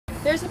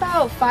There's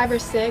about 5 or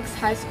 6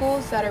 high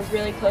schools that are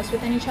really close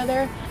within each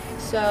other.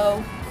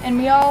 So, and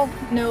we all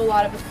know a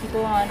lot of the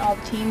people on all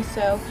the teams,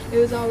 so it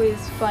was always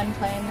fun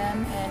playing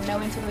them and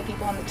knowing some of the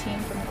people on the team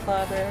from the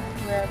club or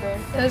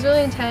wherever. It was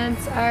really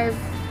intense. Our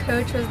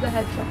coach was the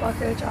head football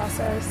coach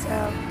also,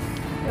 so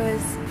it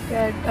was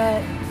good.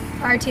 But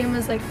our team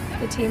was like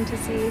the team to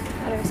see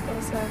at our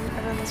school, so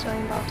everyone was really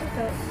involved with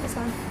it. It was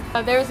fun.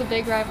 There was a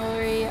big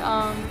rivalry.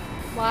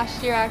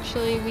 Last year,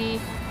 actually, we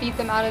beat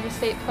them out of the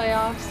state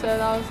playoffs, so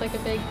that was like a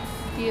big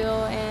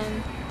deal,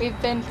 and we've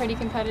been pretty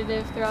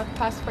competitive throughout the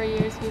past 4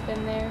 years we've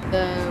been there.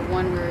 The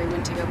one where we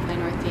went to go play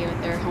Northview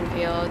at their home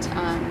field,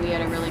 we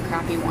had a really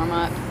crappy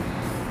warm-up,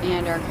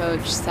 and our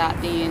coach sat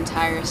the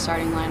entire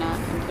starting lineup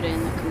and put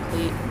in the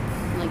complete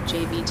like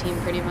JV team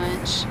pretty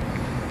much,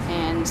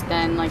 and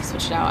then like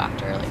switched it out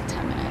after like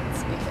 10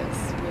 minutes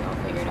because we all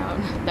figured out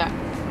that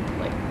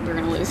like we were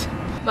gonna lose.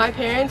 My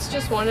parents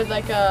just wanted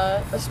like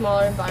a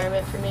smaller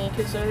environment for me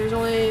because there's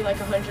only like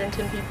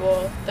 110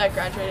 people that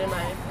graduated in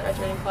my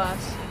graduating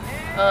class.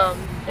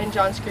 And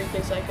Johns Creek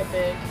is like a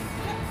big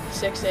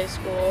 6A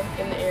school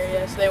in the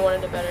area, so they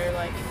wanted a better,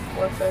 like,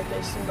 more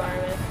focused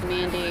environment.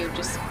 Mandy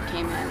just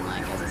came in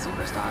like as a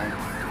superstar.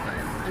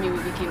 I mean,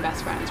 we became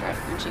best friends right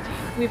when she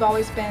came. We've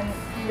always been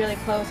really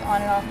close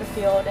on and off the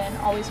field and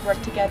always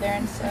worked together,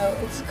 and so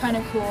it's kind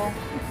of cool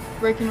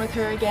working with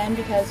her again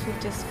because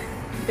we've just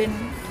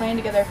been playing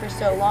together for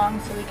so long,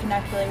 so we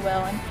connect really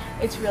well and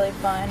it's really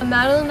fun.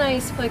 Madeline and I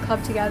used to play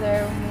club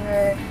together when we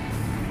were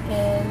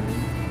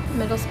in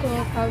middle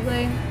school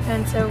probably,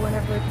 and so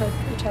whenever we played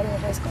each other in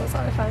high school it was a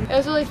lot of fun. It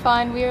was really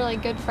fun. We were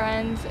like good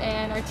friends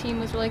and our team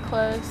was really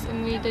close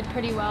and we did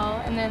pretty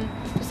well, and then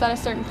just at a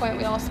certain point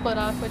we all split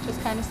up, which was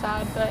kind of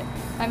sad, but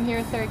I'm here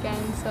with her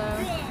again, so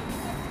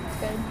it's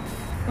good.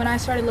 When I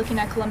started looking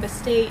at Columbus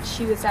State,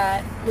 she was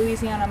at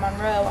Louisiana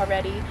Monroe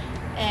already,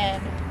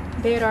 and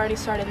they had already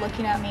started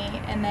looking at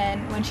me, and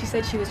then when she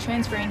said she was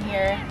transferring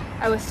here,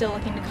 I was still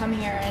looking to come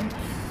here, and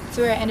that's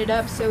where I ended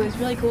up, so it was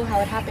really cool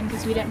how it happened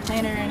because we didn't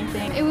plan it or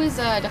anything. It was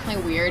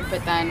definitely weird,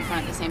 but then fun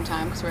at the same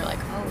time because we were like,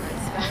 oh,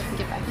 let's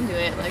get back into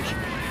it. Like,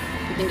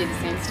 we can do the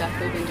same stuff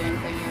we've been doing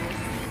for years.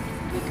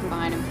 We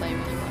combine and play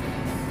really well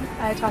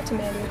together. I talked to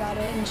Mandy about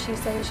it and she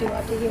said she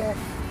loved it here,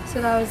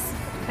 so that was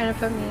kind of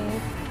put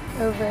me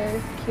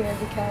over here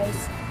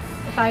because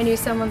if I knew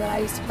someone that I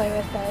used to play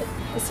with that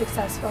is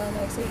successful and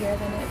likes it here,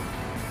 then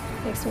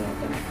it makes me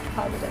think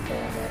positively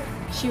of it.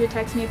 She would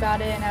text me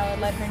about it and I would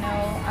let her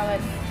know, I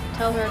would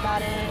tell her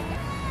about it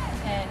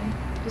and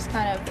just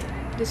kind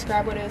of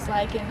describe what it was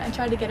like, and I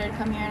tried to get her to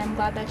come here, and I'm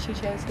glad that she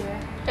chose here.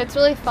 It's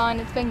really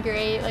fun. It's been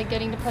great, like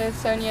getting to play with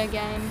Sonia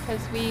again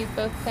because we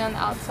both play on the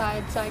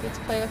outside, so I get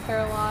to play with her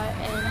a lot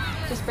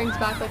and just brings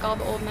back like all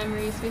the old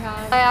memories we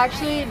had. I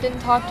actually didn't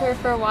talk to her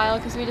for a while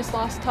because we just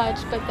lost touch,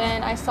 but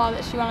then I saw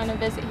that she went on a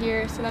visit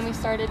here, so then we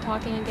started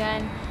talking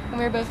again, and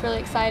we were both really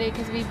excited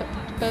because we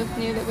both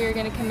knew that we were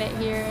going to commit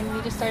here, and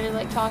we just started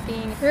like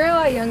talking. We were a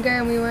lot younger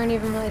and we weren't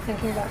even really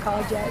thinking about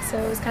college yet, so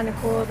it was kind of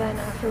cool then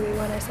after we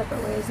went our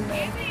separate ways and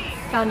then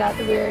found out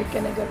that we were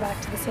going to go back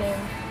to the same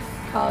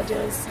college. It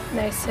was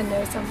nice to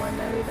know someone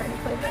that we've already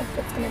played with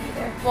that's going to be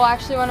there. Well,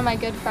 actually one of my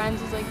good friends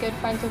is like good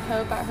friends with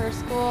Hope at her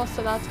school,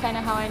 so that's kind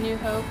of how I knew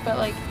Hope, but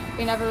like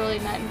we never really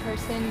met in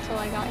person until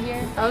I got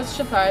here. I was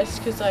surprised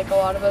because like a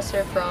lot of us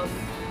are from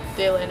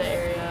the Atlanta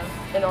area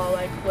and all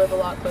like live a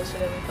lot closer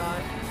than we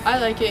thought. I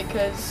like it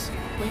because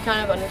we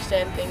kind of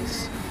understand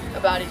things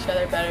about each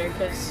other better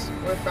because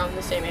we're from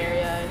the same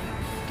area and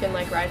can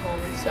like ride home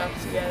and stuff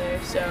together,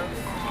 so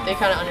they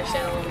kind of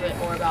understand a little bit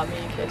more about me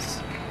because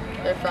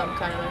they're from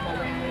kind of my home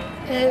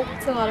area.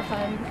 It's a lot of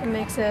fun. It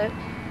makes it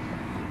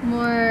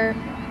more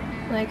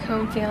like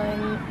home feeling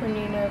when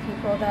you know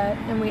people that,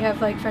 and we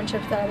have like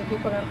friendships that other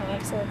people don't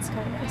have, so it's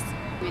kind of nice.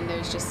 I mean,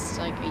 there's just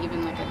like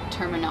even like a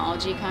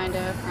terminology kind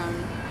of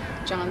from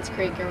Johns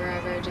Creek or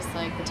wherever, just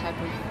like the type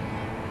of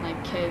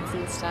like kids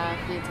and stuff.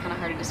 It's kind of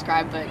hard to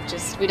describe, but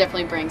just we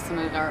definitely bring some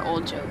of our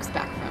old jokes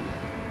back from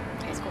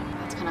high school.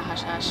 That's kind of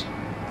hush hush,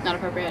 not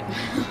appropriate.